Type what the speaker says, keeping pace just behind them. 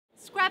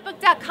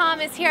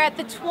Scrapbook.com is here at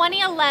the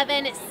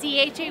 2011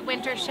 CHA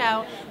Winter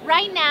Show.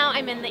 Right now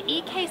I'm in the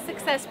EK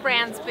Success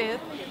Brands booth,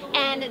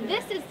 and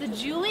this is the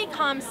Julie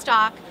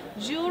Comstock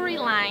jewelry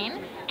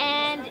line,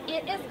 and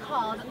it is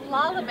called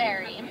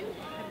Lollaberry.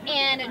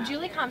 And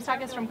Julie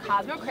Comstock is from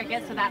Cosmo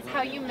Cricket, so that's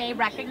how you may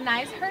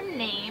recognize her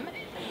name.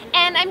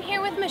 And I'm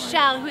here with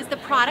Michelle, who is the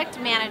product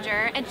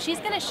manager, and she's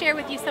going to share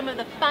with you some of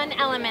the fun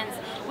elements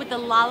with the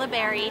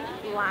Lollaberry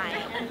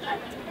line.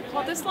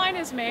 Well, this line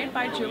is made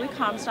by Julie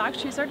Comstock.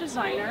 She's our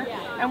designer.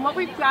 And what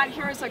we've got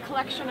here is a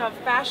collection of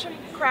fashion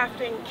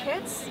crafting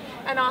kits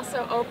and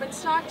also open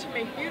stock to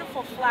make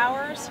beautiful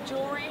flowers,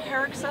 jewelry,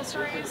 hair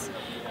accessories,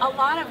 a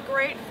lot of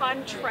great,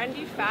 fun,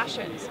 trendy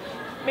fashions,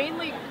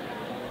 mainly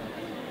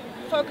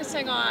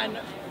focusing on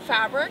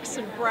fabrics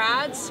and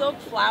brads, silk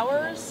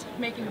flowers,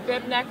 making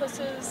bib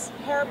necklaces,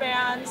 hair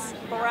bands,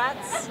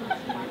 barrettes,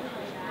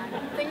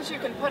 things you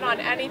can put on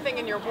anything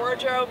in your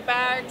wardrobe,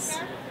 bags,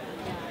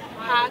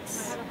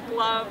 hats,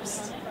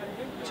 gloves,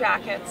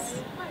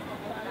 jackets.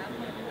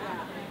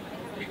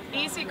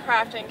 Easy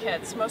crafting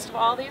kits. Most of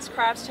all these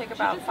crafts take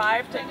about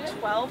 5 to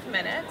 12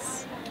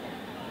 minutes.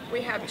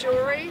 We have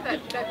jewelry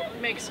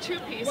that makes 2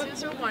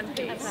 pieces or 1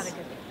 piece,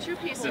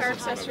 2-piece hair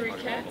accessory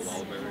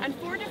kits, and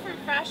 4 different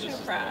fashion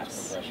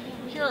crafts.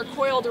 Here are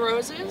coiled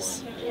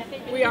roses.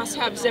 We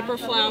also have zipper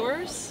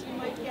flowers,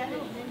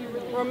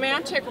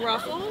 romantic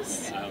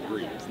ruffles,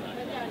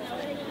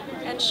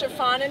 and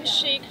chiffon and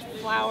chic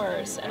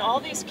flowers. And all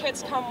these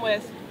kits come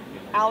with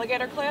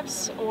alligator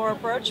clips or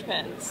brooch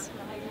pins.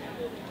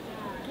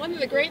 One of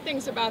the great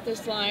things about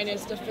this line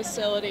is the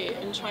facility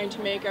in trying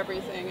to make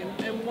everything.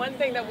 And one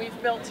thing that we've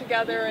built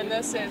together in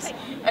this is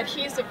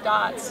adhesive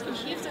dots.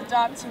 Adhesive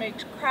dots make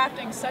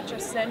crafting such a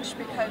cinch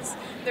because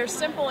they're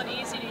simple and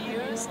easy to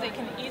use. They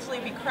can easily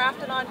be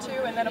crafted onto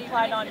and then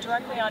applied on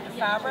directly onto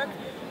fabric,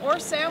 or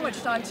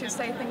sandwiched onto,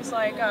 say, things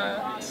like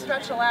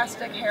stretch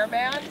elastic hair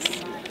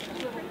bands,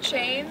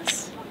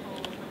 chains,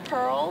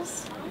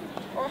 pearls,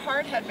 or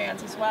hard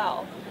headbands as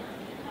well.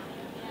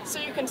 So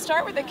you can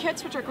start with the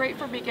kits, which are great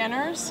for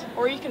beginners,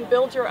 or you can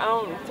build your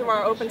own through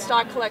our open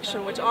stock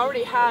collection, which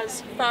already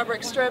has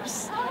fabric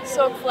strips,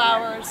 silk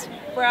flowers,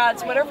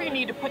 brads, whatever you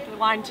need to put the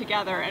line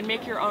together and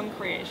make your own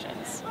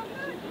creations.